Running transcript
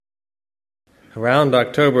Around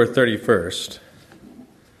October 31st,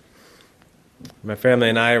 my family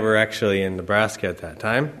and I were actually in Nebraska at that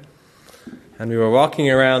time, and we were walking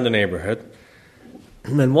around the neighborhood,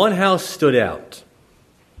 and one house stood out.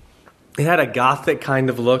 It had a gothic kind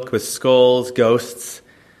of look with skulls, ghosts,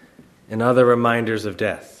 and other reminders of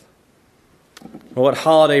death. Well, what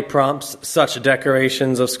holiday prompts such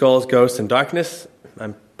decorations of skulls, ghosts, and darkness?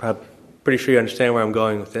 I'm pretty sure you understand where I'm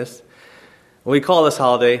going with this. We call this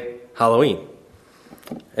holiday Halloween.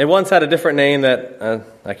 It once had a different name that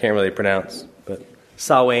I can't really pronounce, but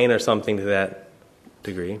Samhain or something to that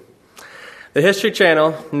degree. The History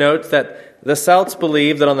Channel notes that the Celts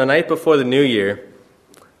believed that on the night before the New Year,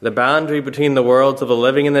 the boundary between the worlds of the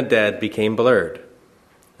living and the dead became blurred.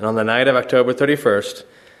 And on the night of October 31st,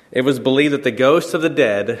 it was believed that the ghosts of the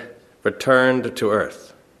dead returned to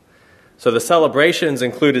earth. So the celebrations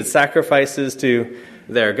included sacrifices to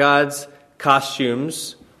their gods,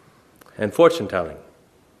 costumes, and fortune-telling.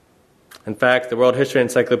 In fact, the World History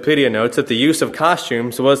Encyclopedia notes that the use of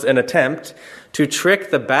costumes was an attempt to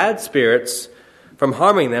trick the bad spirits from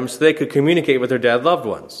harming them so they could communicate with their dead loved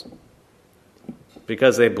ones.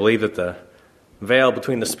 Because they believed that the veil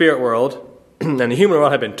between the spirit world and the human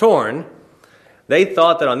world had been torn, they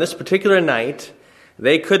thought that on this particular night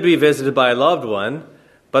they could be visited by a loved one,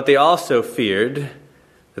 but they also feared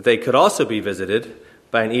that they could also be visited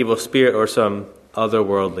by an evil spirit or some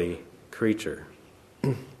otherworldly creature.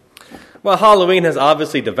 Well, Halloween has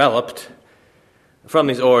obviously developed from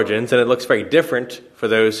these origins, and it looks very different for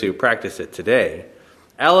those who practice it today.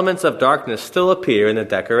 Elements of darkness still appear in the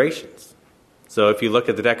decorations. So if you look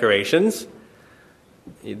at the decorations,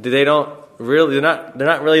 they're not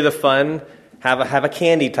really the fun, have a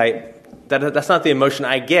candy type. That's not the emotion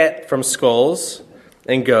I get from skulls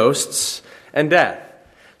and ghosts and death.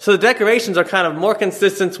 So the decorations are kind of more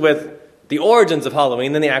consistent with the origins of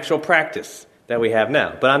Halloween than the actual practice that we have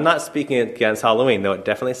now. But I'm not speaking against Halloween, though it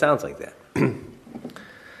definitely sounds like that.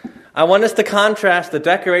 I want us to contrast the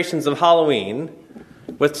decorations of Halloween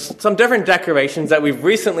with some different decorations that we've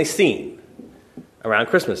recently seen around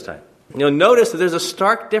Christmas time. You'll notice that there's a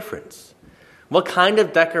stark difference. What kind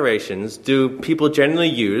of decorations do people generally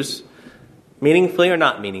use, meaningfully or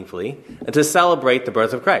not meaningfully, to celebrate the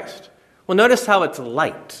birth of Christ? Well, notice how it's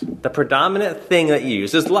light. The predominant thing that you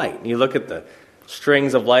use is light. You look at the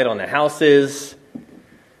strings of light on the houses,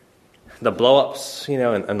 the blow-ups,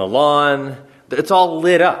 and the lawn. It's all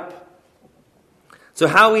lit up. So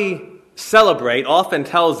how we celebrate often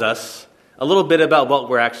tells us a little bit about what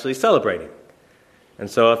we're actually celebrating. And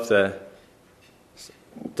so if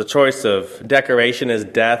the choice of decoration is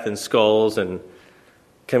death and skulls and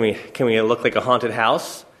can we look like a haunted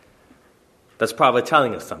house, that's probably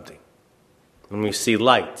telling us something. When we see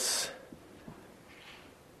lights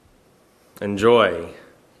and joy,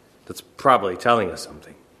 that's probably telling us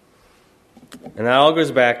something. And that all goes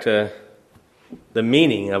back to the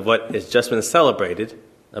meaning of what has just been celebrated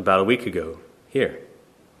about a week ago here.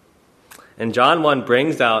 And John 1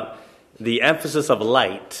 brings out the emphasis of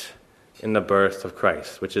light in the birth of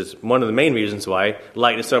Christ, which is one of the main reasons why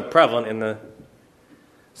light is so prevalent in the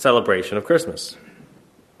celebration of Christmas.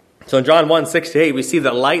 So in John 1:6-8, we see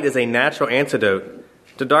that light is a natural antidote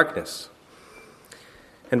to darkness.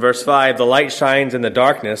 In verse 5, the light shines in the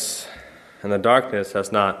darkness, and the darkness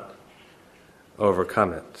has not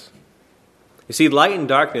overcome it. You see, light and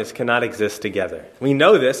darkness cannot exist together. We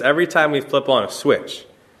know this every time we flip on a switch.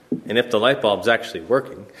 And if the light bulb's actually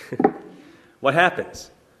working, what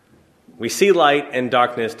happens? We see light and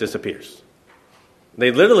darkness disappears.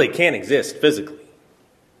 They literally can't exist physically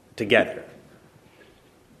together.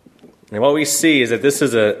 And what we see is that this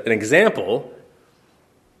is an example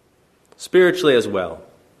spiritually as well.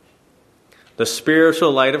 The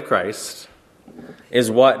spiritual light of Christ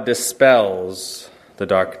is what dispels the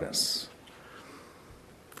darkness.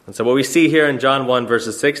 And so what we see here in John 1,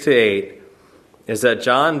 verses 6-8, is that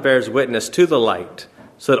John bears witness to the light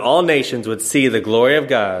so that all nations would see the glory of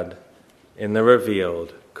God in the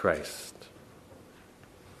revealed Christ.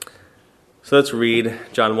 So let's read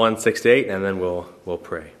John 1, 6-8, and then we'll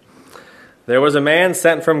pray. There was a man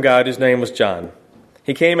sent from God whose name was John.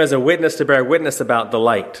 He came as a witness to bear witness about the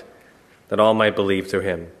light, that all might believe through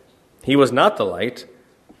him. He was not the light,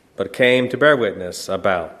 but came to bear witness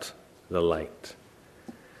about the light.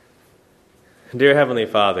 Dear Heavenly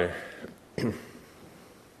Father,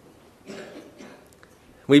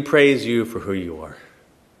 we praise you for who you are.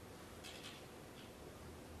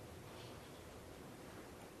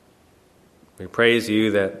 We praise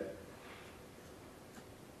you that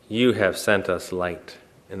you have sent us light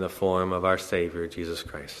in the form of our Savior, Jesus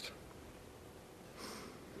Christ.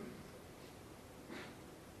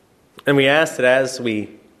 And we ask that as we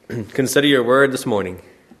consider your word this morning,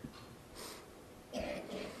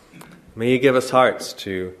 may you give us hearts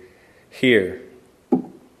to hear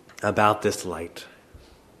about this light.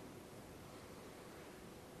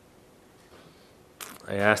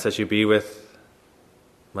 I ask that you be with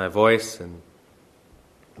my voice and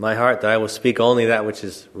my heart, that I will speak only that which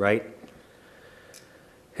is right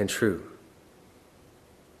and true.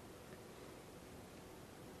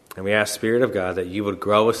 And we ask, Spirit of God, that you would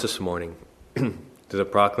grow us this morning to the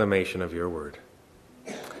proclamation of your word.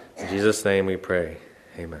 In Jesus' name we pray.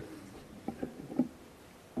 Amen.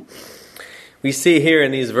 We see here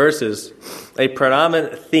in these verses a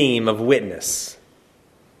predominant theme of witness.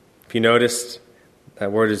 If you noticed,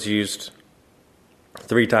 that word is used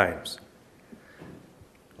 3 times.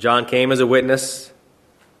 John came as a witness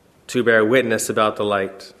to bear witness about the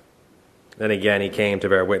light. Then again, he came to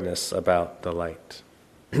bear witness about the light.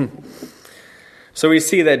 So we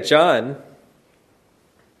see that John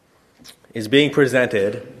is being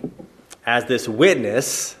presented as this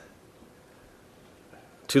witness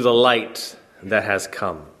to the light that has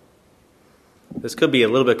come. This could be a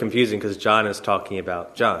little bit confusing because John is talking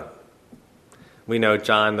about John. We know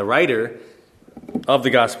John, the writer of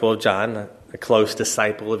the Gospel of John, a close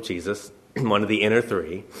disciple of Jesus, one of the inner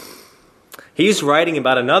 3. He's writing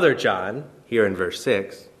about another John, here in verse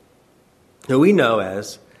 6, who we know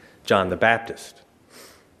as John the Baptist.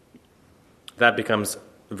 That becomes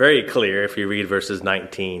very clear if you read verses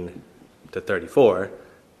 19 to 34.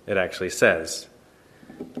 It actually says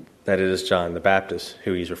that it is John the Baptist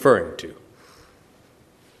who he's referring to.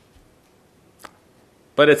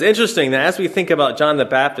 But it's interesting that as we think about John the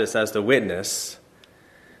Baptist as the witness,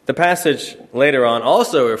 the passage later on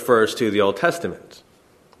also refers to the Old Testament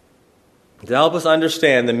to help us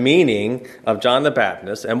understand the meaning of John the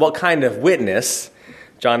Baptist and what kind of witness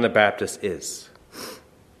John the Baptist is.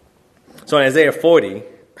 So in Isaiah 40,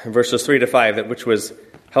 verses 3 to 5, which was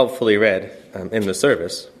helpfully read in the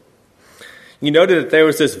service, you noted that there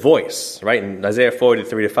was this voice, right, in Isaiah 40,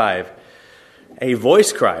 3 to 5. A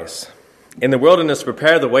voice cries, "In the wilderness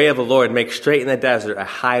prepare the way of the Lord, make straight in the desert a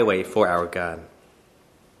highway for our God."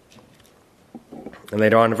 And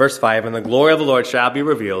later on in verse 5, "And the glory of the Lord shall be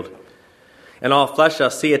revealed, and all flesh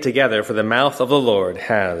shall see it together, for the mouth of the Lord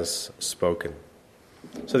has spoken."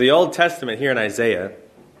 So the Old Testament here in Isaiah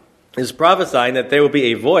is prophesying that there will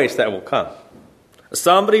be a voice that will come.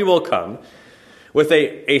 Somebody will come with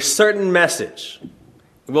a certain message.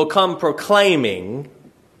 Will come proclaiming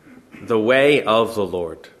the way of the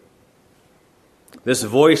Lord. This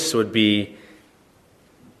voice would be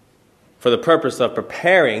for the purpose of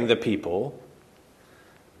preparing the people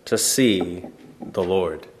to see the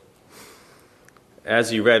Lord.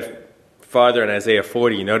 As you read farther in Isaiah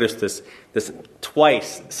 40, you notice this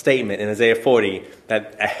twice statement in Isaiah 40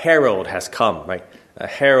 that a herald has come, right? A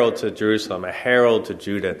herald to Jerusalem, a herald to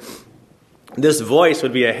Judah. This voice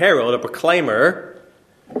would be a herald, a proclaimer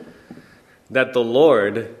that the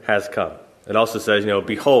Lord has come. It also says,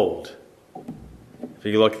 behold. If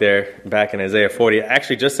you look there back in Isaiah 40,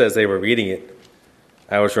 actually just as they were reading it,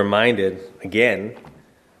 I was reminded again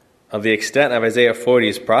of the extent of Isaiah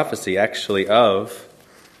 40's prophecy, actually of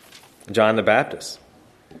John the Baptist.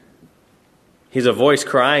 He's a voice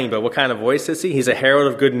crying, but what kind of voice is he? He's a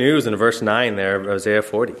herald of good news in verse 9 there of Isaiah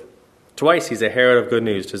 40. Twice he's a herald of good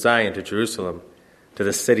news to Zion, to Jerusalem, to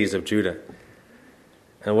the cities of Judah.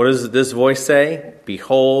 And what does this voice say?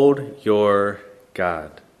 Behold your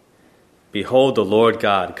God. Behold, the Lord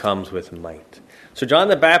God comes with might. So John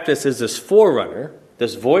the Baptist is this forerunner,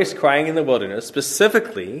 this voice crying in the wilderness,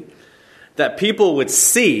 specifically that people would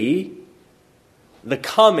see the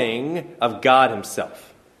coming of God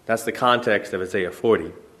himself. That's the context of Isaiah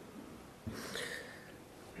 40.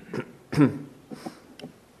 And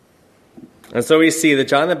so we see that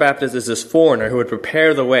John the Baptist is this foreigner who would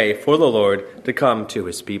prepare the way for the Lord to come to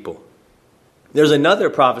his people. There's another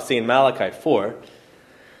prophecy in Malachi 4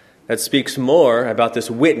 that speaks more about this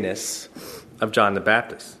witness of John the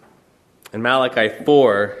Baptist. In Malachi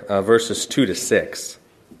 4, verses 2 to 6.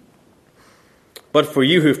 But for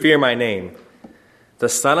you who fear my name, the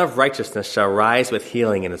Son of Righteousness shall rise with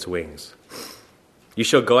healing in its wings. You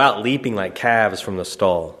shall go out leaping like calves from the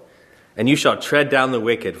stall, and you shall tread down the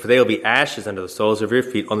wicked, for they will be ashes under the soles of your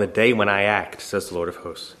feet on the day when I act, says the Lord of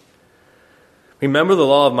hosts. Remember the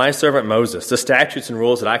law of my servant Moses, the statutes and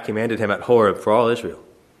rules that I commanded him at Horeb for all Israel.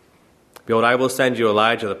 Behold, I will send you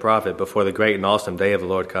Elijah the prophet before the great and awesome day of the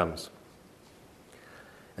Lord comes.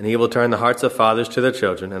 And he will turn the hearts of fathers to their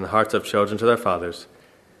children, and the hearts of children to their fathers,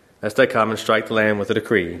 lest I come and strike the land with a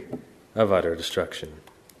decree of utter destruction.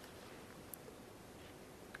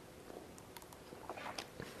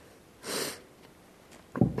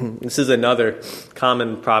 This is another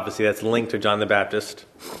common prophecy that's linked to John the Baptist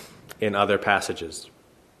in other passages.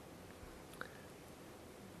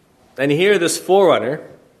 And here this forerunner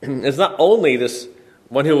is not only this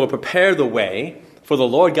one who will prepare the way for the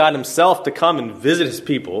Lord God himself to come and visit his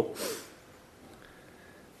people,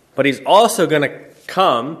 but he's also going to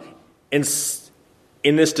come in this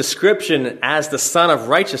description as the Son of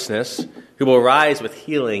Righteousness who will rise with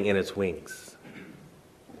healing in its wings.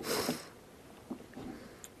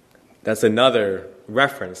 That's another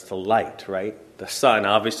reference to light, right? The sun,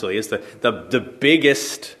 obviously, is the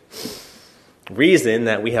biggest reason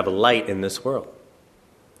that we have light in this world.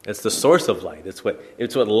 It's the source of light. It's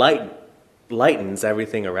what lightens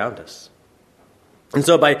everything around us. And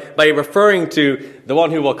so by referring to the one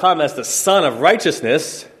who will come as the Son of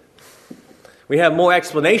Righteousness, we have more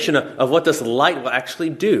explanation of what this light will actually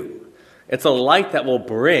do. It's a light that will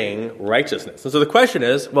bring righteousness. And so the question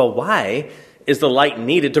is, well, why is the light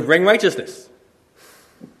needed to bring righteousness?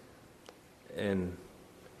 And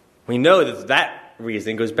we know that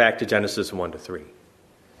reason goes back to Genesis 1-3.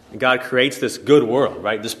 God creates this good world,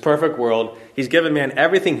 right? This perfect world. He's given man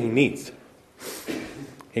everything he needs.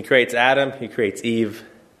 He creates Adam. He creates Eve.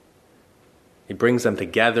 He brings them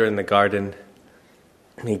together in the garden.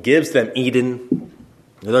 And he gives them Eden.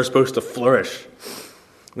 And they're supposed to flourish.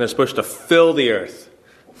 And they're supposed to fill the earth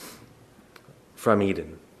from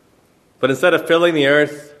Eden. But instead of filling the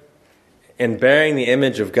earth and bearing the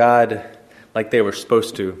image of God like they were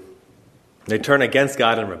supposed to, they turn against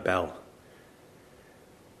God and rebel.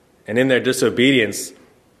 And in their disobedience,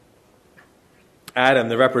 Adam,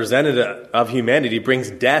 the representative of humanity,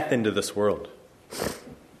 brings death into this world.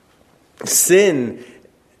 Sin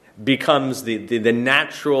becomes the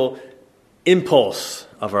natural impulse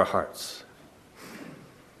of our hearts.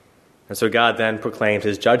 And so God then proclaimed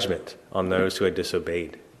his judgment on those who had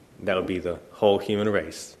disobeyed. That would be the whole human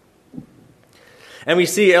race. And we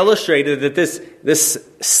see illustrated that this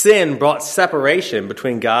sin brought separation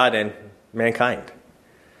between God and mankind.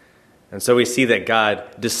 And so we see that God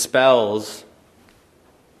dispels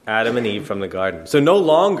Adam and Eve from the garden. So no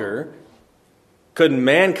longer could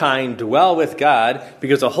mankind dwell with God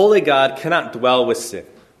because a holy God cannot dwell with sin.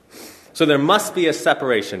 So there must be a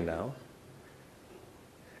separation now.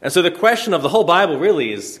 And so the question of the whole Bible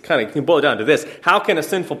really is kind of, you can boil it down to this. How can a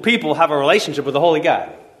sinful people have a relationship with a holy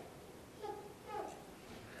God?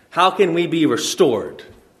 How can we be restored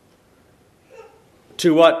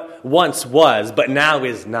to what once was, but now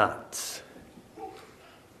is not?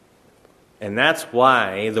 And that's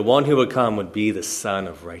why the one who would come would be the Son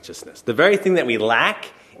of Righteousness. The very thing that we lack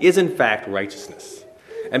is, in fact, righteousness.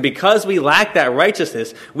 And because we lack that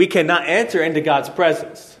righteousness, we cannot enter into God's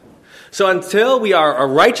presence. So until we are a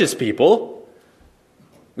righteous people,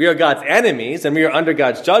 we are God's enemies and we are under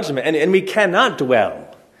God's judgment, and we cannot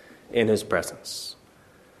dwell in his presence.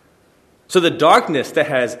 So the darkness that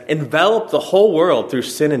has enveloped the whole world through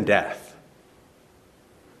sin and death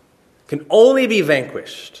can only be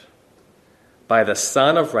vanquished by the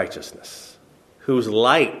Son of Righteousness, whose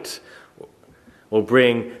light will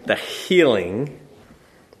bring the healing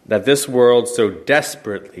that this world so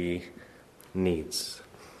desperately needs.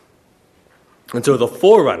 And so the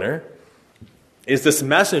forerunner is this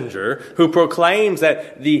messenger who proclaims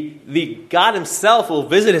that the God himself will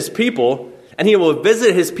visit his people, and he will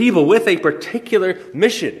visit his people with a particular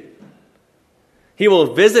mission. He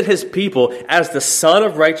will visit his people as the Son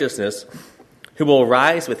of Righteousness who will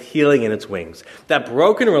rise with healing in its wings. That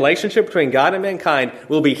broken relationship between God and mankind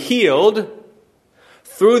will be healed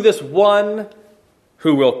through this one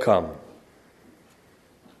who will come.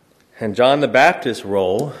 And John the Baptist's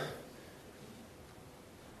role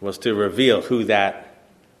was to reveal who that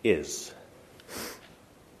is.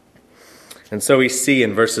 And so we see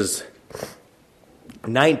in verses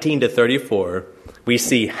 19-34, we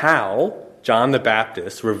see how John the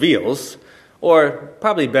Baptist reveals, or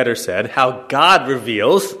probably better said, how God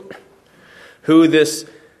reveals who this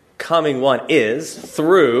coming one is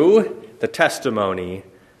through the testimony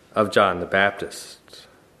of John the Baptist.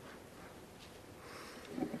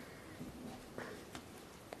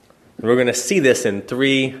 We're going to see this in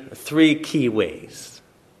three key ways.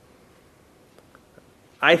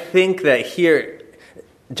 I think that here,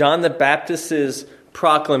 John the Baptist's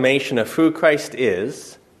proclamation of who Christ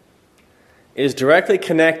is directly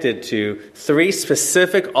connected to three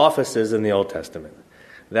specific offices in the Old Testament.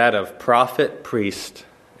 That of prophet, priest,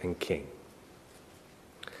 and king.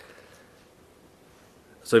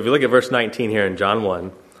 So if you look at verse 19 here in John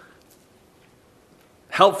 1,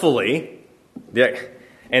 helpfully,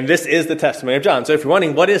 and this is the testimony of John. So if you're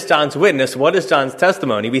wondering what is John's witness, what is John's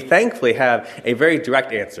testimony, we thankfully have a very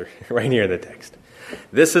direct answer right here in the text.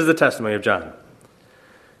 This is the testimony of John.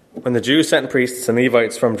 When the Jews sent priests and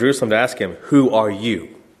Levites from Jerusalem to ask him, "Who are you?"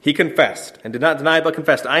 he confessed, and did not deny but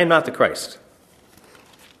confessed, "I am not the Christ."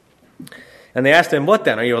 And they asked him, "What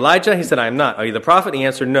then? Are you Elijah?" He said, "I am not." "Are you the prophet?" And he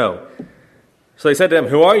answered, "No." So they said to him,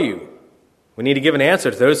 "Who are you? We need to give an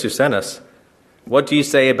answer to those who sent us. What do you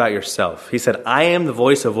say about yourself?" He said, "I am the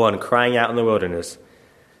voice of one crying out in the wilderness,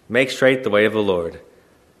 'Make straight the way of the Lord,'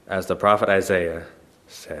 as the prophet Isaiah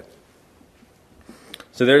said."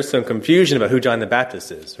 So there's some confusion about who John the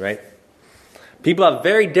Baptist is, right? People have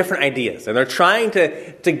very different ideas, and they're trying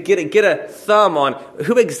to get a thumb on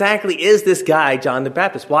who exactly is this guy, John the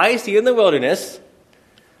Baptist. Why is he in the wilderness,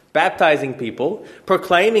 baptizing people,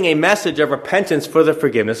 proclaiming a message of repentance for the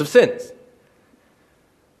forgiveness of sins?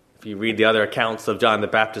 If you read the other accounts of John the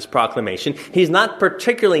Baptist's proclamation, he's not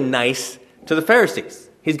particularly nice to the Pharisees.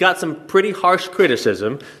 He's got some pretty harsh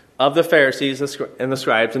criticism of the Pharisees and the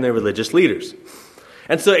scribes and their religious leaders.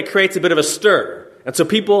 And so it creates a bit of a stir. And so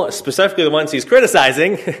people, specifically the ones he's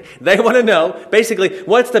criticizing, they want to know, basically,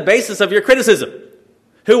 what's the basis of your criticism?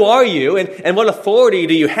 Who are you, and what authority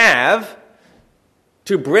do you have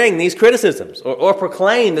to bring these criticisms or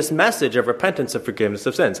proclaim this message of repentance and forgiveness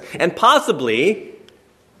of sins? And possibly,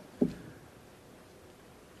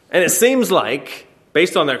 and it seems like,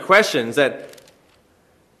 based on their questions, that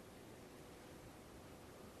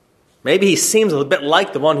maybe he seems a little bit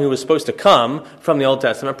like the one who was supposed to come from the Old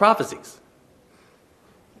Testament prophecies.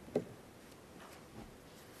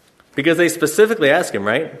 Because they specifically ask him,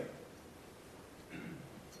 right?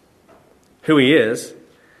 Who he is.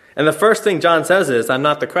 And the first thing John says is, "I'm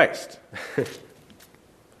not the Christ."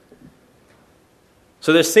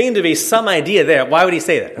 So there seemed to be some idea there. Why would he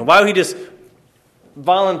say that? And why would he just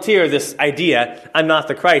volunteer this idea, "I'm not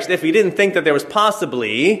the Christ," if he didn't think that there was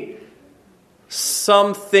possibly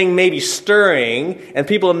something maybe stirring and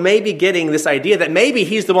people may be getting this idea that maybe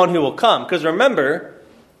he's the one who will come? Because remember,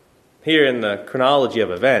 here in the chronology of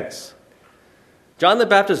events, John the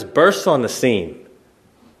Baptist bursts on the scene.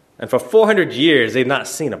 And for 400 years, they've not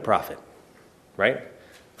seen a prophet. Right?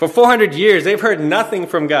 For 400 years, they've heard nothing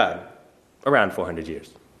from God. Around 400 years.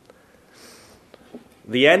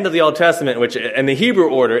 The end of the Old Testament, which in the Hebrew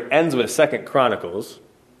order ends with 2 Chronicles.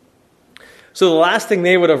 So the last thing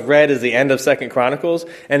they would have read is the end of 2 Chronicles.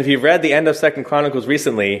 And if you've read the end of 2 Chronicles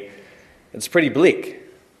recently, it's pretty bleak.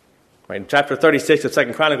 Right? Chapter 36 of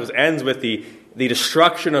 2 Chronicles ends with the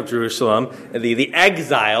destruction of Jerusalem, the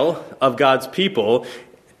exile of God's people,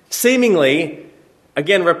 seemingly,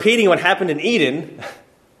 again, repeating what happened in Eden.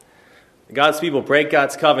 God's people break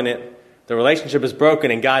God's covenant, the relationship is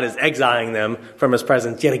broken, and God is exiling them from his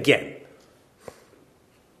presence yet again.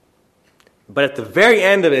 But at the very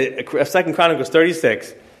end of 2 Chronicles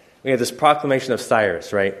 36, we have this proclamation of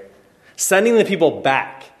Cyrus, right? Sending the people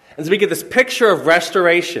back. And so we get this picture of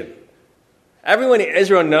restoration. Everyone in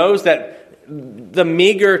Israel knows that the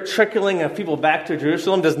meager trickling of people back to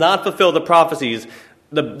Jerusalem does not fulfill the prophecies,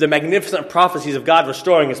 the magnificent prophecies of God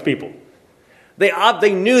restoring his people.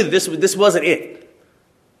 They knew that this wasn't it.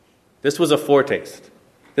 This was a foretaste.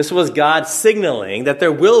 This was God signaling that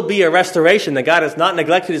there will be a restoration, that God has not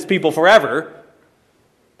neglected his people forever.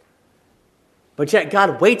 But yet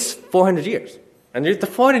God waits 400 years. And the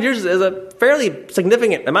 400 years is a fairly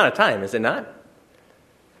significant amount of time, is it not?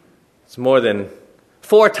 It's more than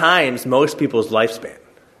 4 times most people's lifespan.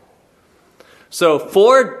 So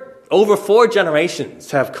over 4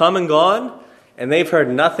 generations have come and gone, and they've heard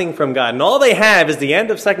nothing from God. And all they have is the end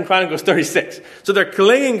of 2 Chronicles 36. So they're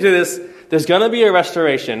clinging to this. There's going to be a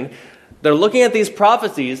restoration. They're looking at these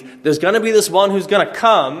prophecies. There's going to be this one who's going to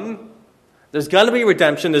come. There's going to be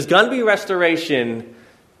redemption. There's going to be restoration.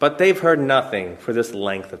 But they've heard nothing for this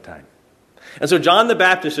length of time. And so John the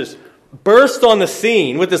Baptist just burst on the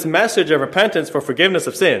scene with this message of repentance for forgiveness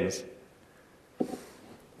of sins.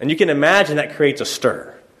 And you can imagine that creates a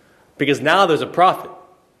stir. Because now there's a prophet.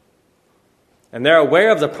 And they're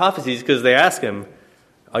aware of the prophecies because they ask him,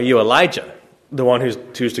 "Are you Elijah, the one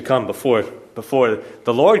who's to come before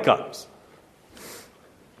the Lord comes?"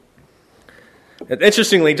 And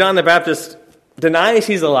interestingly, John the Baptist denies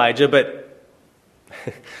he's Elijah, but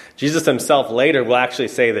Jesus himself later will actually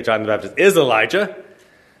say that John the Baptist is Elijah.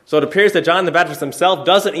 So it appears that John the Baptist himself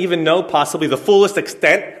doesn't even know possibly the fullest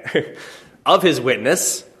extent of his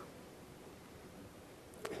witness.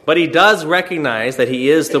 But he does recognize that he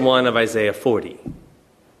is the one of Isaiah 40.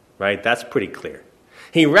 Right? That's pretty clear.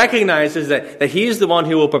 He recognizes that he's the one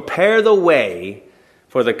who will prepare the way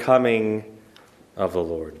for the coming of the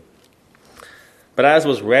Lord. But as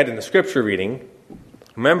was read in the scripture reading,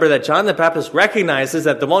 remember that John the Baptist recognizes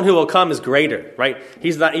that the one who will come is greater, right?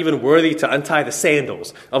 He's not even worthy to untie the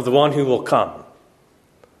sandals of the one who will come.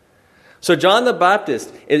 So John the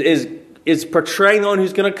Baptist is portraying the one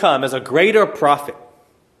who's going to come as a greater prophet.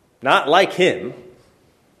 Not like him,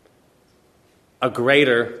 a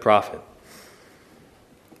greater prophet.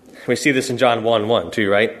 We see this in John 1:1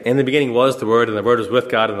 too, right? In the beginning was the Word, and the Word was with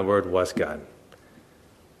God, and the Word was God.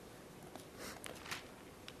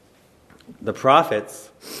 The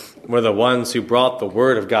prophets were the ones who brought the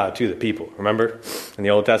Word of God to the people. Remember in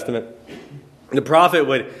the Old Testament? The prophet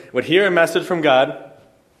would hear a message from God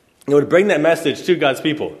and would bring that message to God's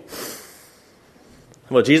people.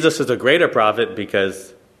 Well, Jesus is a greater prophet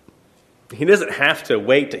because he doesn't have to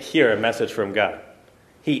wait to hear a message from God.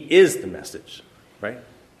 He is the message, right?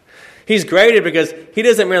 He's greater because he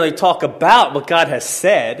doesn't merely talk about what God has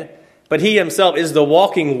said, but he himself is the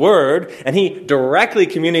walking Word, and he directly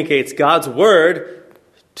communicates God's Word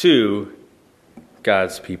to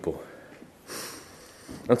God's people.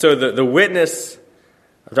 And so the witness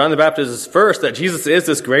of John the Baptist is first that Jesus is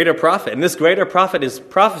this greater prophet, and this greater prophet is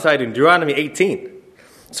prophesied in Deuteronomy 18.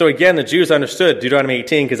 So again, the Jews understood Deuteronomy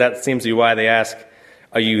 18 because that seems to be why they ask,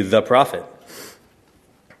 are you the prophet?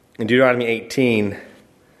 In Deuteronomy 18,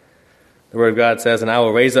 the Word of God says, and I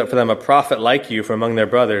will raise up for them a prophet like you from among their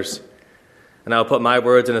brothers, and I will put my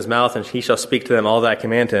words in his mouth, and he shall speak to them all that I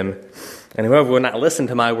command him. And whoever will not listen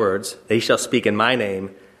to my words, they shall speak in my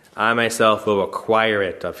name. I myself will require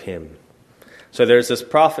it of him. So there's this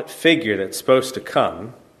prophet figure that's supposed to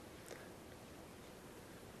come,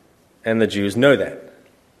 and the Jews know that.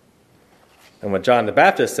 And what John the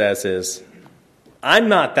Baptist says is, I'm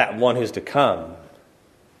not that one who's to come,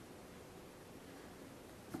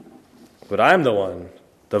 but I'm the one,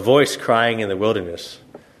 the voice crying in the wilderness,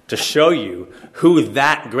 to show you who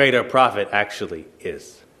that greater prophet actually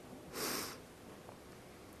is.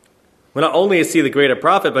 Well, not only is he the greater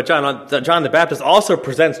prophet, but John the Baptist also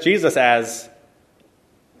presents Jesus as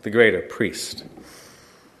the greater priest.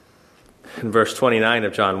 In verse 29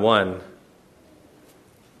 of John 1,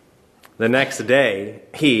 the next day,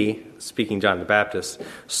 he, speaking John the Baptist,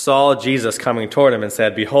 saw Jesus coming toward him and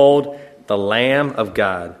said, behold, the Lamb of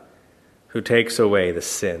God who takes away the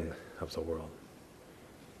sin of the world.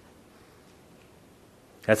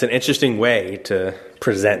 That's an interesting way to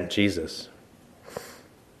present Jesus.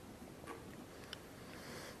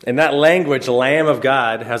 And that language, Lamb of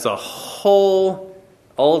God, has a whole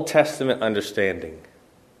Old Testament understanding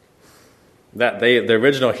that the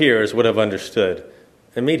original hearers would have understood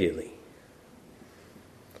immediately.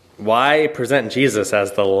 Why present Jesus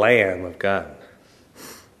as the Lamb of God?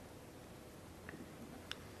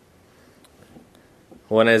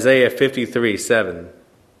 Well, in Isaiah 53:7,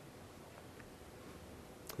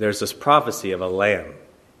 there's this prophecy of a lamb.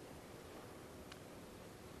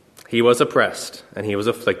 He was oppressed and he was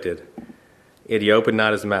afflicted, yet he opened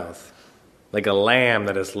not his mouth, like a lamb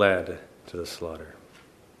that is led to the slaughter.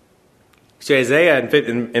 So Isaiah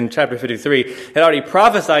in chapter 53 had already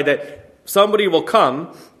prophesied that somebody will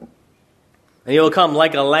come, and he will come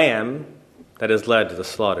like a lamb that is led to the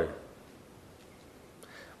slaughter.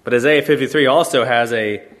 But Isaiah 53 also has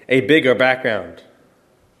a bigger background.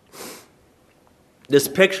 This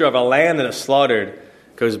picture of a lamb that is slaughtered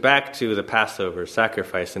goes back to the Passover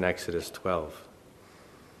sacrifice in Exodus 12.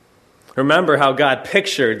 Remember how God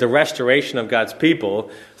pictured the restoration of God's people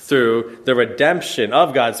through the redemption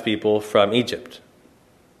of God's people from Egypt.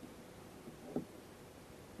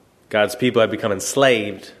 God's people had become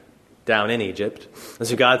enslaved down in Egypt, and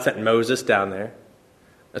so God sent Moses down there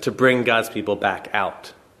to bring God's people back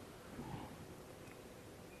out.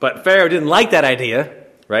 But Pharaoh didn't like that idea,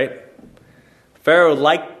 right? Pharaoh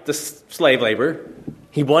liked the slave labor.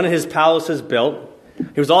 He wanted his palaces built.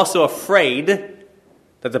 He was also afraid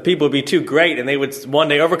that the people would be too great and they would one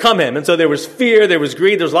day overcome him. And so there was fear, there was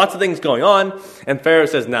greed, there was lots of things going on. And Pharaoh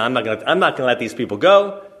says, no, I'm not going to let these people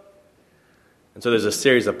go. And so there's a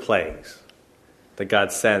series of plagues that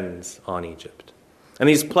God sends on Egypt. And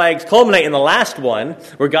these plagues culminate in the last one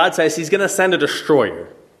where God says he's going to send a destroyer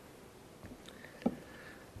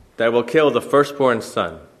that will kill the firstborn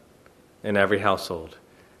son in every household.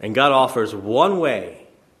 And God offers one way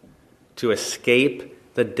to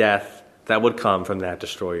escape the death that would come from that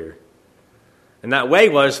destroyer. And that way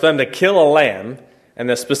was for them to kill a lamb, and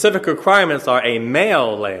the specific requirements are a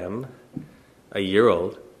male lamb, a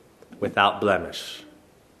year-old, without blemish.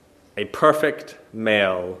 A perfect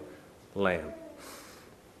male lamb.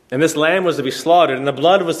 And this lamb was to be slaughtered, and the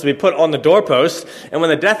blood was to be put on the doorpost, and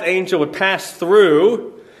when the death angel would pass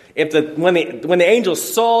through, when the angel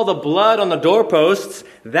saw the blood on the doorposts,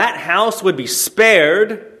 that house would be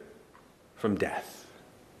spared from death.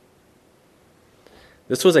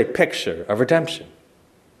 This was a picture of redemption.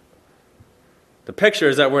 The picture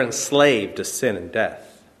is that we're enslaved to sin and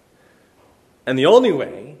death. And the only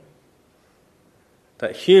way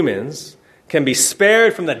that humans can be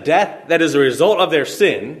spared from the death that is a result of their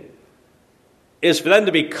sin is for them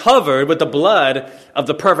to be covered with the blood of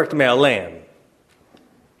the perfect male lamb.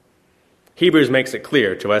 Hebrews makes it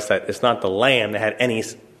clear to us that it's not the lamb that had any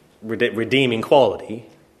redeeming quality,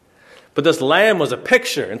 but this lamb was a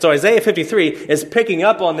picture. And so Isaiah 53 is picking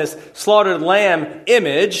up on this slaughtered lamb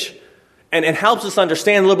image and helps us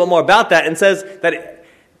understand a little bit more about that, and says that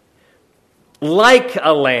like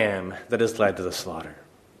a lamb that is led to the slaughter.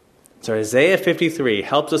 So Isaiah 53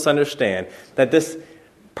 helps us understand that this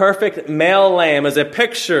perfect male lamb is a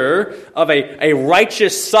picture of a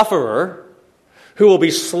righteous sufferer who will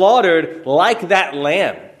be slaughtered like that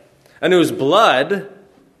lamb, and whose blood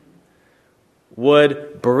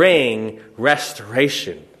would bring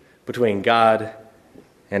restoration between God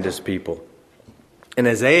and his people. And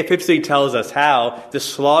Isaiah 53 tells us how the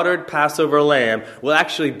slaughtered Passover lamb will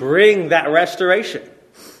actually bring that restoration.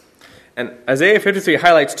 And Isaiah 53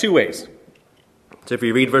 highlights two ways. So if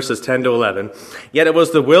you read verses 10 to 11, "Yet it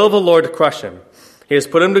was the will of the Lord to crush him. He has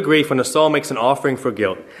put him to grief when the soul makes an offering for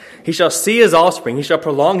guilt. He shall see his offspring. He shall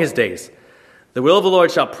prolong his days. The will of the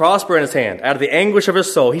Lord shall prosper in his hand. Out of the anguish of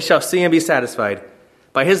his soul he shall see and be satisfied.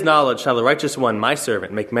 By his knowledge shall the righteous one, my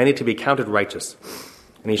servant, make many to be counted righteous,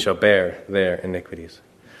 and he shall bear their iniquities."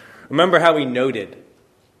 Remember how we noted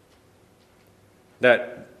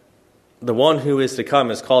that the one who is to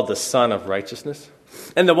come is called the Son of Righteousness?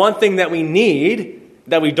 And the one thing that we need,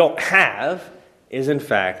 that we don't have, is in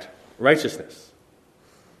fact righteousness.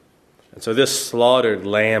 And so this slaughtered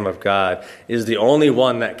Lamb of God is the only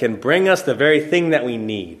one that can bring us the very thing that we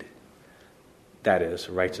need. That is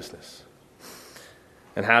righteousness.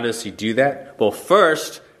 And how does he do that? Well,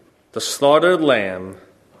 first, the slaughtered lamb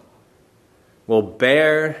will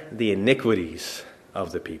bear the iniquities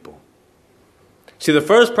of the people. See, the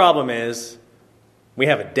first problem is we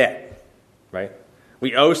have a debt, right?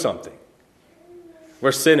 We owe something.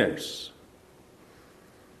 We're sinners.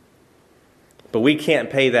 But we can't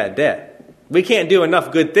pay that debt. We can't do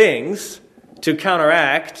enough good things to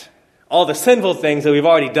counteract all the sinful things that we've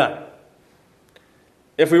already done.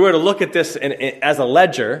 If we were to look at this as a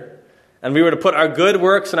ledger, and we were to put our good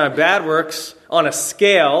works and our bad works on a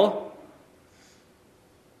scale,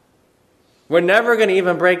 we're never going to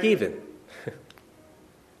even break even.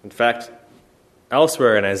 In fact,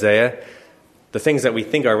 elsewhere in Isaiah, the things that we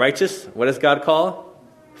think are righteous, what does God call?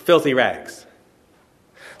 Filthy rags.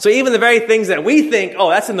 So even the very things that we think, oh,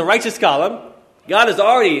 that's in the righteous column, God has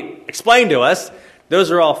already explained to us, those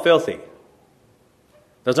are all filthy.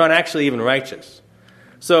 Those aren't actually even righteous.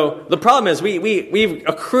 So the problem is we've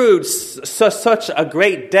accrued such a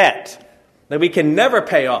great debt that we can never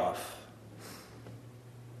pay off.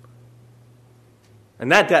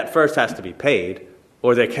 And that debt first has to be paid,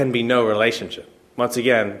 or there can be no relationship. Once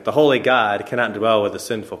again, the holy God cannot dwell with the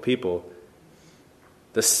sinful people.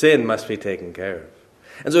 The sin must be taken care of.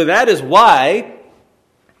 And so that is why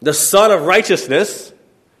the Son of Righteousness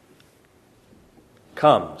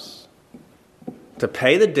comes to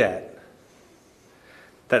pay the debt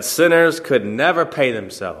that sinners could never pay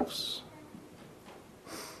themselves.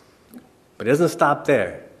 But it doesn't stop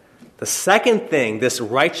there. The second thing this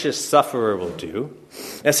righteous sufferer will do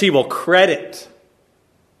is he will credit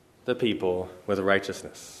the people with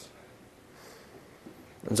righteousness.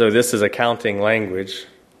 And so this is accounting language,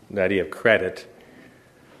 the idea of credit.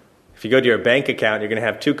 If you go to your bank account, you're going to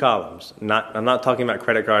have two columns. I'm not talking about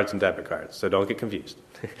credit cards and debit cards, so don't get confused.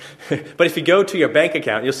 But if you go to your bank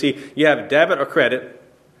account, you'll see you have debit or credit.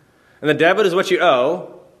 And the debit is what you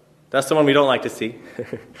owe. That's the one we don't like to see.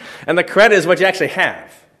 And the credit is what you actually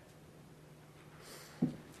have.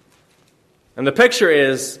 And the picture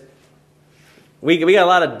is, we got a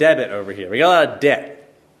lot of debit over here. We got a lot of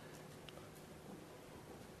debt.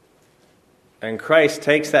 And Christ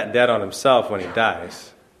takes that debt on himself when he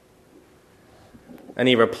dies. And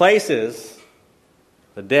he replaces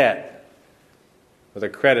the debt with a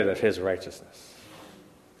credit of his righteousness.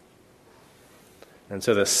 And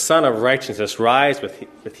so the Son of Righteousness rises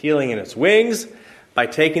with healing in its wings by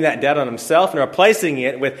taking that debt on himself and replacing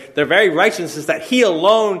it with the very righteousness that he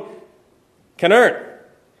alone can earn.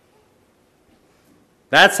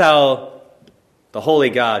 That's how the holy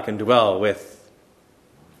God can dwell with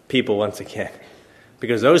people once again.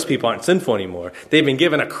 Because those people aren't sinful anymore. They've been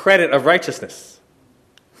given a credit of righteousness.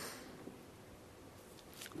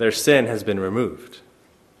 Their sin has been removed.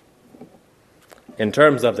 In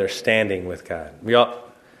terms of their standing with God.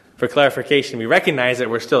 For clarification, we recognize that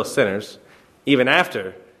we're still sinners, even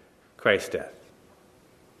after Christ's death.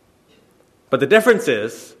 But the difference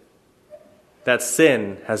is that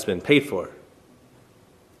sin has been paid for.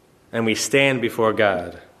 and we stand before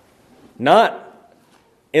God, not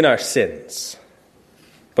in our sins,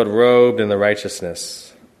 but robed in the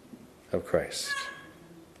righteousness of Christ.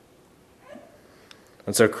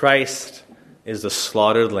 And so Christ is the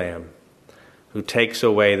slaughtered lamb who takes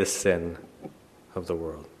away the sin of the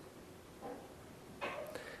world.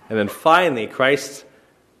 And then finally, Christ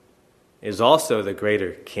is also the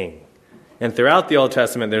greater king. And throughout the Old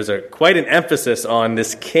Testament, there's quite an emphasis on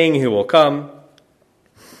this king who will come.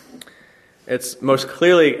 It's most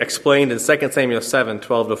clearly explained in 2 Samuel 7,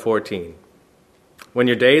 12-14. When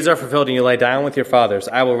your days are fulfilled and you lie down with your fathers,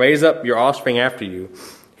 I will raise up your offspring after you,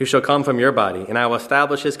 who shall come from your body, and I will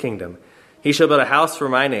establish his kingdom. He shall build a house for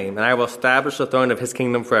my name, and I will establish the throne of his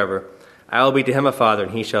kingdom forever. I will be to him a father,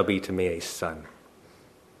 and he shall be to me a son.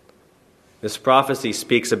 This prophecy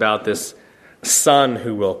speaks about this son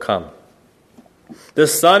who will come.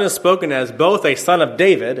 This son is spoken as both a son of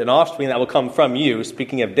David, an offspring that will come from you,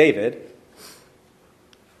 speaking of David.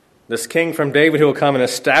 This king from David who will come and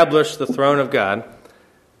establish the throne of God.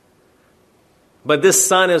 But this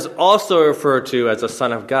son is also referred to as a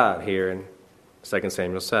son of God here in 2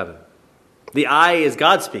 Samuel 7. The I is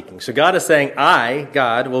God speaking. So God is saying, I,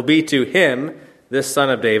 God, will be to him, this son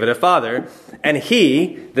of David, a father, and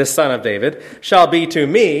he, this son of David, shall be to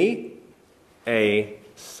me a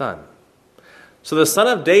son. So the son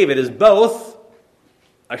of David is both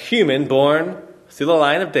a human born through the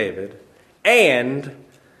line of David and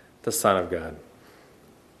the Son of God.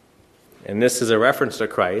 And this is a reference to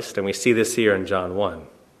Christ, and we see this here in John 1.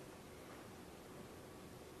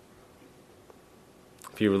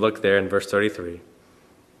 If you look there in verse 33,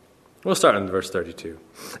 we'll start in verse 32.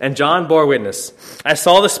 And John bore witness, I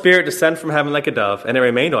saw the Spirit descend from heaven like a dove, and it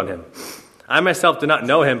remained on him. I myself did not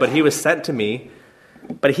know him, but he was sent to me.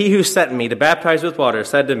 But he who sent me to baptize with water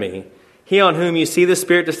said to me, he on whom you see the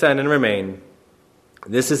Spirit descend and remain,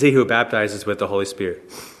 this is he who baptizes with the Holy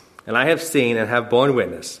Spirit. And I have seen and have borne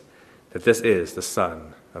witness that this is the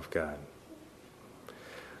Son of God.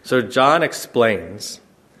 So John explains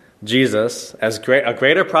Jesus as a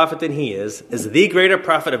greater prophet than he is the greater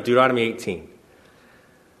prophet of Deuteronomy 18.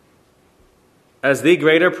 As the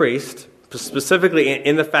greater priest, specifically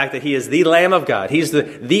in the fact that he is the Lamb of God. He's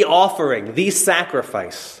the offering, the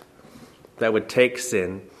sacrifice that would take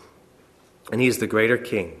sin. And he's the greater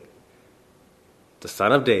king, the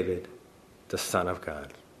Son of David, the Son of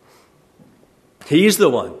God. He's the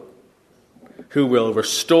one who will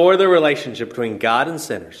restore the relationship between God and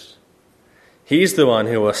sinners. He's the one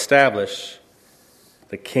who will establish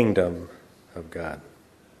the kingdom of God.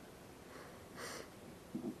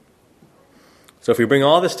 So if we bring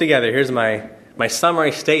all this together, here's my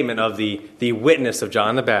summary statement of the witness of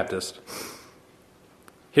John the Baptist.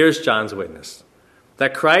 Here's John's witness.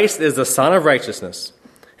 That Christ is the Son of righteousness,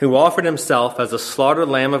 who offered himself as the slaughtered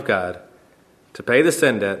Lamb of God to pay the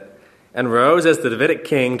sin debt, and rose as the Davidic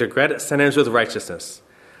king to credit sinners with righteousness,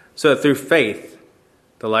 so that through faith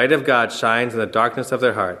the light of God shines in the darkness of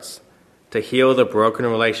their hearts to heal the broken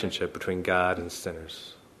relationship between God and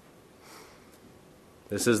sinners.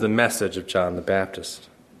 This is the message of John the Baptist.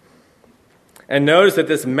 And notice that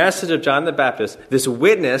this message of John the Baptist, this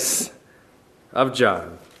witness of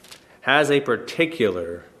John, has a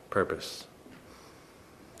particular purpose.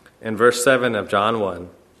 In verse 7 of John 1,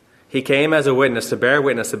 he came as a witness to bear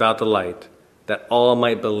witness about the light, that all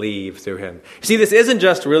might believe through him. You see, this isn't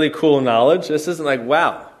just really cool knowledge. This isn't like,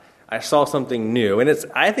 wow, I saw something new. And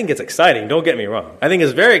I think it's exciting, don't get me wrong. I think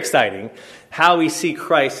it's very exciting how we see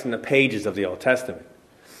Christ in the pages of the Old Testament.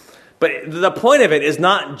 But the point of it is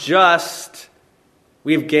not just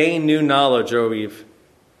we've gained new knowledge or we've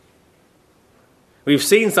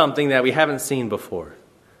seen something that we haven't seen before.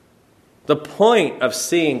 The point of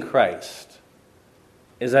seeing Christ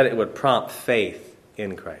is that it would prompt faith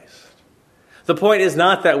in Christ. The point is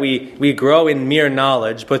not that we grow in mere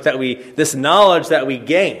knowledge, but that this knowledge that we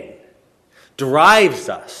gain drives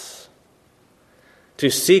us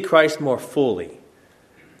to see Christ more fully,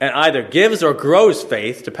 and either gives or grows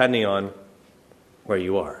faith depending on where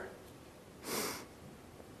you are.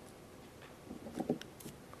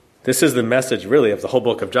 This is the message really of the whole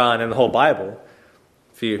book of John and the whole Bible.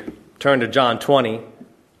 If you turn to John 20,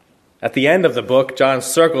 at the end of the book, John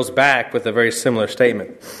circles back with a very similar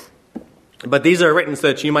statement. But these are written so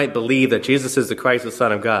that you might believe that Jesus is the Christ, the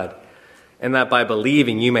Son of God, and that by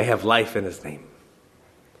believing you may have life in his name.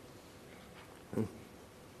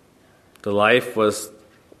 The life was,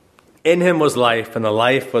 in him was life, and the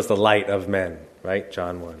life was the light of men, right?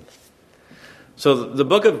 John 1. So the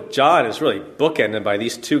book of John is really bookended by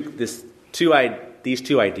these two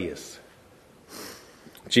ideas.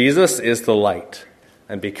 Jesus is the light.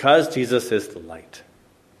 And because Jesus is the light,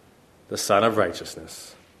 the Son of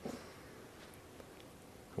Righteousness.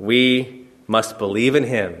 We must believe in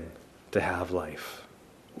him to have life.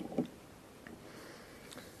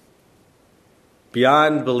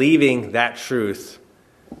 Beyond believing that truth,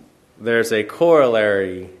 there's a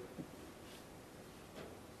corollary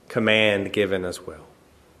command given as well.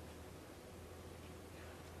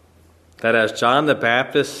 That as John the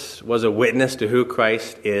Baptist was a witness to who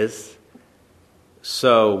Christ is,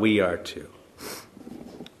 so we are too.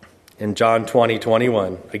 In John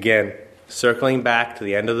 20:21, again, circling back to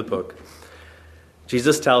the end of the book,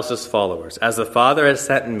 Jesus tells his followers, "As the Father has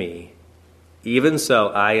sent me, even so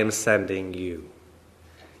I am sending you."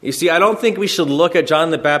 You see, I don't think we should look at John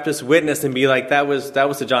the Baptist's witness and be like, that was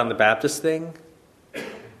the John the Baptist thing.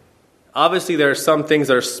 Obviously, there are some things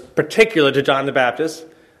that are particular to John the Baptist.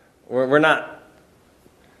 We're not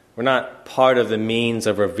part of the means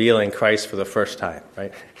of revealing Christ for the first time,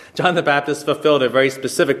 right? John the Baptist fulfilled a very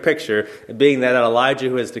specific picture, being that Elijah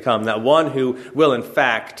who is to come, that one who will in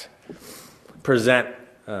fact present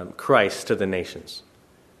Christ to the nations.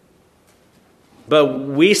 But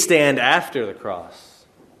we stand after the cross,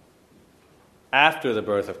 after the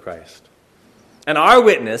birth of Christ. And our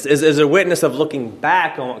witness is a witness of looking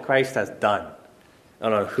back on what Christ has done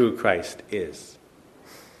and on who Christ is.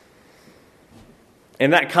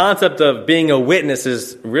 And that concept of being a witness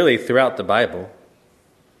is really throughout the Bible.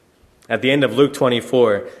 At the end of Luke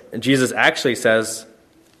 24, Jesus actually says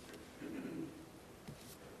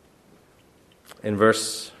in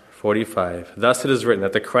verse 45, "Thus it is written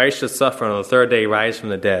that the Christ should suffer and on the third day rise from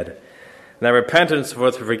the dead, and that repentance for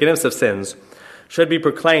the forgiveness of sins should be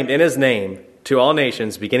proclaimed in his name to all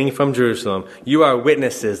nations, beginning from Jerusalem. You are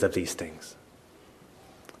witnesses of these things."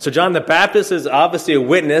 So John the Baptist is obviously a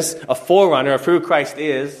witness, a forerunner of who Christ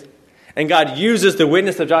is. And God uses the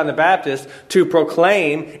witness of John the Baptist to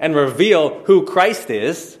proclaim and reveal who Christ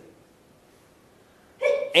is.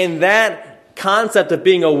 And that concept of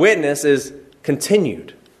being a witness is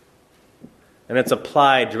continued. And it's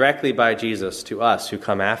applied directly by Jesus to us who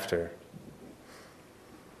come after.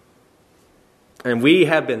 And we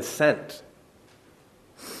have been sent.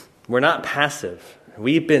 We're not passive.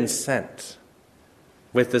 We've been sent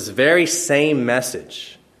with this very same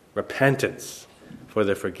message, repentance for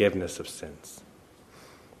the forgiveness of sins.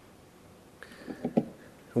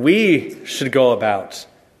 We should go about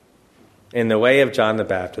in the way of John the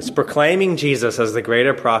Baptist, proclaiming Jesus as the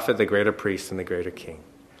greater prophet, the greater priest, and the greater king,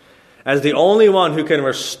 as the only one who can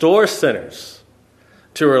restore sinners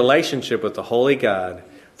to a relationship with the holy God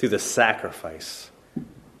through the sacrifice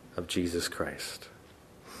of Jesus Christ.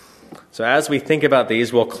 So as we think about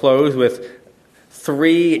these, we'll close with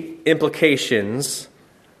 3 implications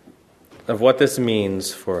of what this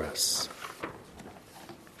means for us.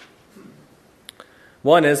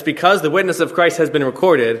 One is, because the witness of Christ has been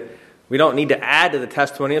recorded, we don't need to add to the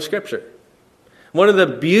testimony of Scripture. One of the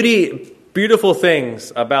beautiful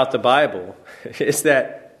things about the Bible is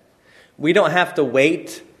that we don't have to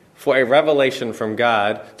wait for a revelation from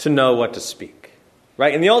God to know what to speak.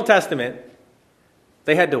 Right? In the Old Testament,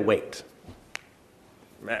 they had to wait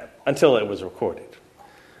until it was recorded.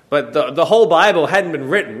 But the whole Bible hadn't been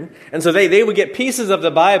written, and so they would get pieces of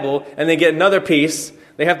the Bible, and they get another piece.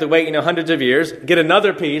 They have to wait, hundreds of years, get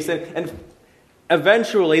another piece, and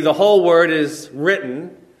eventually the whole word is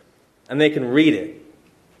written, and they can read it.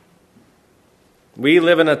 We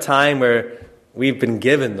live in a time where we've been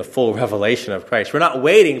given the full revelation of Christ. We're not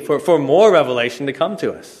waiting for more revelation to come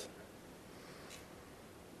to us.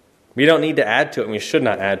 We don't need to add to it, and we should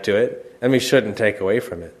not add to it, and we shouldn't take away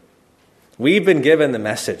from it. We've been given the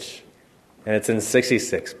message, and it's in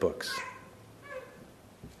 66 books.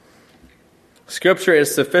 Scripture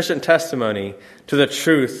is sufficient testimony to the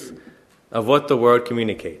truth of what the Word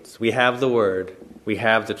communicates. We have the Word, we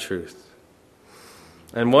have the truth.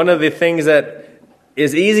 And one of the things that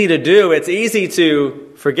is easy to do, it's easy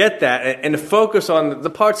to forget that and to focus on the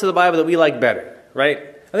parts of the Bible that we like better, right?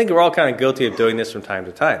 I think we're all kind of guilty of doing this from time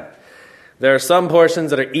to time. There are some portions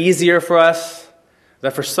that are easier for us,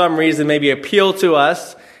 that for some reason maybe appeal to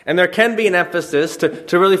us, and there can be an emphasis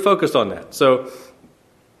to really focus on that. So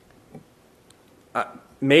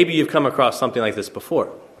maybe you've come across something like this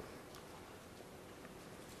before.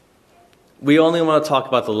 We only want to talk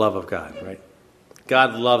about the love of God, right?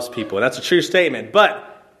 God loves people, and that's a true statement,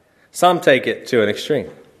 but some take it to an extreme.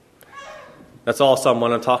 That's all some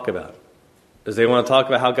want to talk about, is they want to talk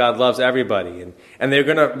about how God loves everybody, and they're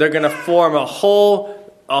gonna form a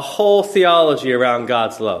whole theology around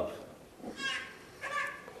God's love.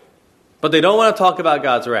 But they don't want to talk about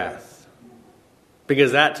God's wrath,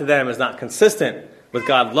 because that to them is not consistent with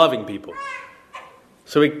God loving people.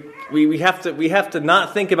 So we have to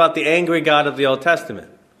not think about the angry God of the Old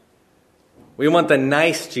Testament. We want the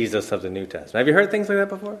nice Jesus of the New Testament. Have you heard things like that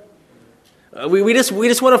before? We just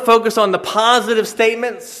want to focus on the positive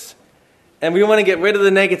statements, and we want to get rid of the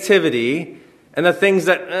negativity and the things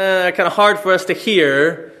that are kind of hard for us to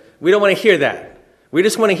hear. We don't want to hear that. We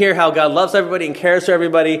just want to hear how God loves everybody and cares for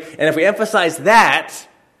everybody. And if we emphasize that,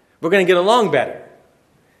 we're going to get along better.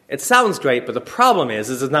 It sounds great, but the problem is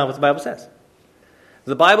it's not what the Bible says.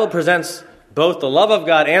 The Bible presents both the love of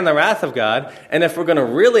God and the wrath of God. And if we're going to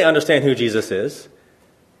really understand who Jesus is,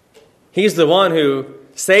 he's the one who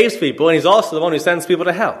saves people, and he's also the one who sends people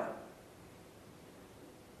to hell.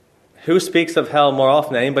 Who speaks of hell more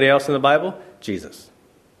often than anybody else in the Bible? Jesus.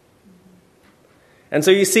 And so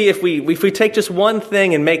you see, if we take just one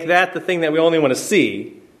thing and make that the thing that we only want to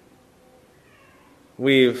see,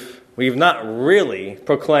 we've not really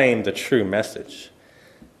proclaimed the true message.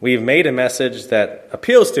 We've made a message that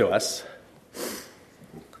appeals to us,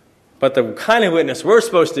 but the kind of witness we're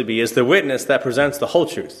supposed to be is the witness that presents the whole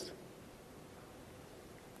truth.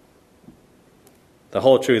 The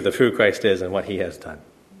whole truth of who Christ is and what he has done.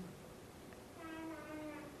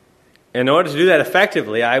 In order to do that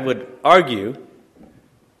effectively, I would argue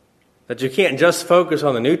that you can't just focus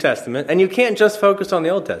on the New Testament, and you can't just focus on the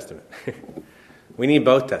Old Testament. We need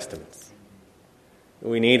both Testaments.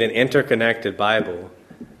 We need an interconnected Bible.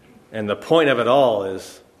 And the point of it all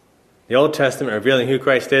is the Old Testament revealing who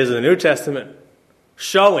Christ is, and the New Testament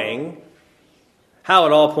showing how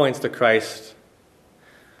it all points to Christ,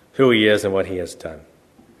 who he is, and what he has done.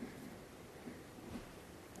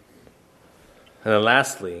 And then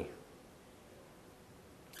lastly,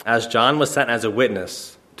 as John was sent as a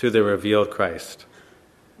witness to the revealed Christ,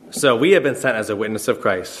 so we have been sent as a witness of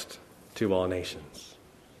Christ to all nations.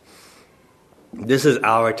 This is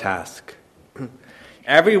our task.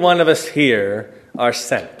 Every one of us here are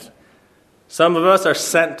sent. Some of us are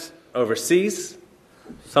sent overseas.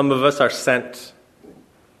 Some of us are sent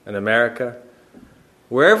in America.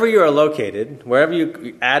 Wherever you are located, wherever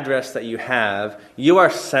you address that you have, you are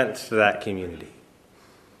sent to that community.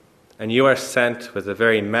 And you are sent with the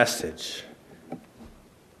very message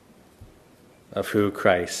of who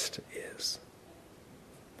Christ is.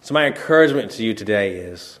 So my encouragement to you today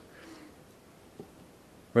is,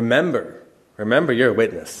 remember your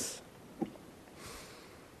witness.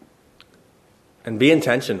 And be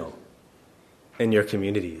intentional in your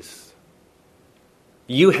communities.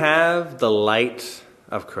 You have the light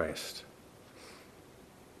of Christ.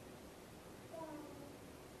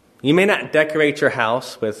 You may not decorate your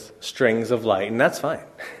house with strings of light, and that's fine.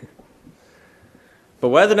 But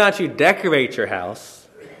whether or not you decorate your house,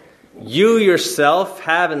 you yourself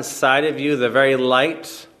have inside of you the very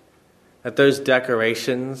light that those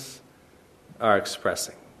decorations are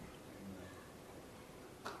expressing.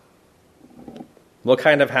 What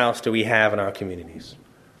kind of house do we have in our communities?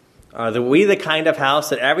 Are we the kind of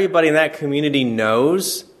house that everybody in that community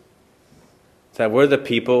knows that we're the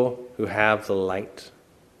people who have the light?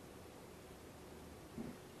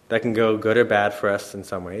 That can go good or bad for us in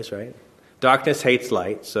some ways, right? Darkness hates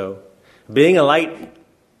light, so being a light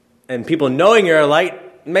and people knowing you're a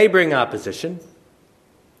light may bring opposition.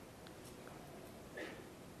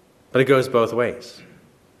 But it goes both ways.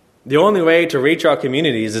 The only way to reach our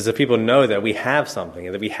communities is if people know that we have something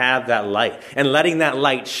and that we have that light. And letting that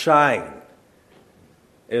light shine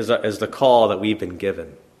is the call that we've been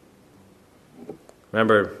given.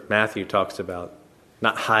 Remember, Matthew talks about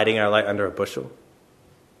not hiding our light under a bushel.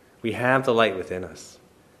 We have the light within us.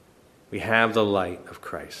 We have the light of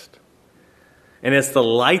Christ. And it's the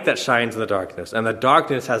light that shines in the darkness, and the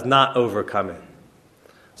darkness has not overcome it.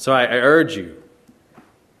 So I urge you,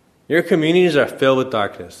 your communities are filled with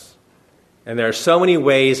darkness. And there are so many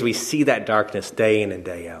ways we see that darkness day in and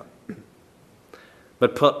day out.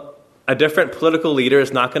 But a different political leader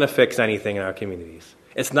is not going to fix anything in our communities.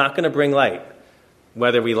 It's not going to bring light.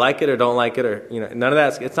 Whether we like it or don't like it, or none of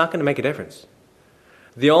that, it's not going to make a difference.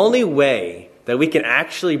 The only way that we can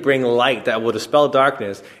actually bring light that will dispel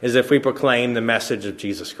darkness is if we proclaim the message of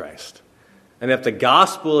Jesus Christ. And if the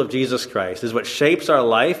gospel of Jesus Christ is what shapes our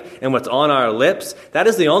life and what's on our lips, that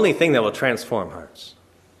is the only thing that will transform hearts.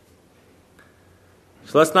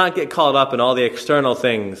 So let's not get caught up in all the external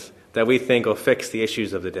things that we think will fix the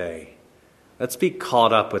issues of the day. Let's be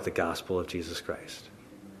caught up with the gospel of Jesus Christ.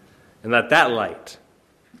 And let that light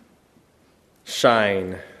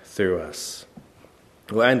shine through us.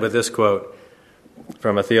 We'll end with this quote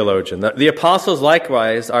from a theologian. The apostles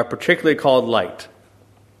likewise are particularly called light,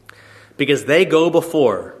 because they go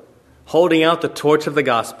before, holding out the torch of the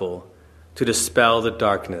gospel to dispel the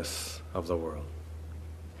darkness of the world.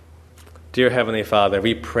 Dear Heavenly Father,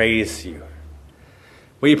 we praise you.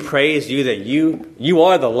 We praise you that you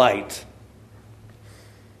are the light.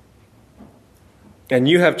 And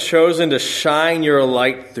you have chosen to shine your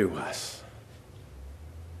light through us.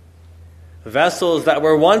 Vessels that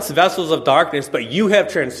were once vessels of darkness, but you have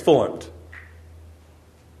transformed.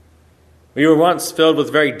 We were once filled with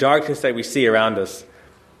very darkness that we see around us.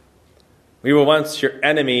 We were once your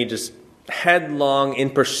enemy, just headlong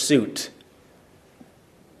in pursuit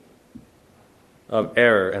of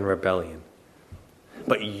error and rebellion.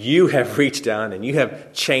 But you have reached down and you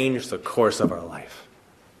have changed the course of our life.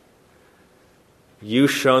 You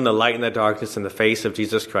shone the light in the darkness in the face of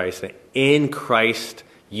Jesus Christ, and in Christ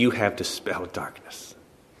you have dispelled darkness.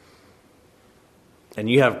 And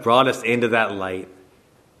you have brought us into that light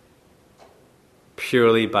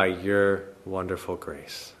purely by your wonderful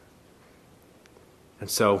grace. And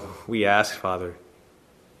so we ask, Father,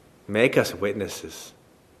 make us witnesses.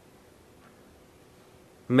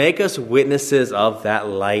 Make us witnesses of that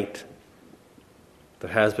light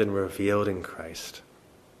that has been revealed in Christ.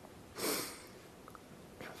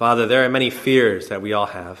 Father, there are many fears that we all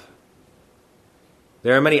have.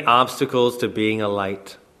 There are many obstacles to being a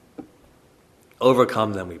light.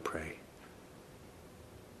 Overcome them, we pray.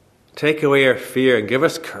 Take away our fear and give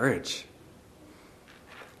us courage.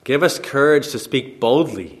 Give us courage to speak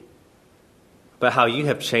boldly about how you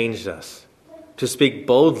have changed us. To speak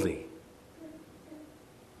boldly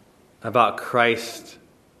about Christ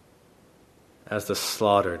as the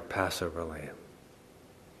slaughtered Passover lamb.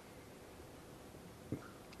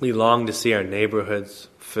 We long to see our neighborhoods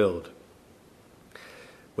filled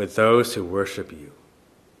with those who worship you.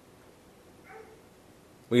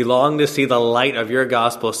 We long to see the light of your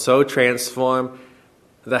gospel so transform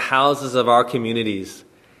the houses of our communities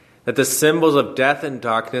that the symbols of death and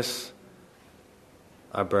darkness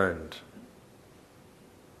are burned.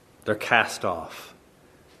 They're cast off.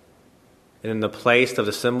 And in the place of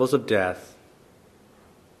the symbols of death,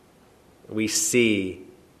 we see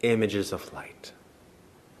images of light.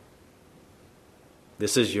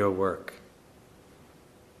 This is your work.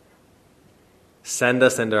 Send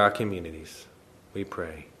us into our communities, we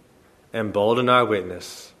pray. Embolden our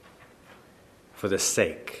witness for the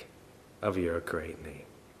sake of your great name.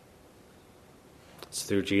 It's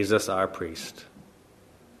through Jesus, our priest,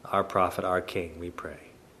 our prophet, our king, we pray.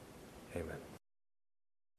 Amen.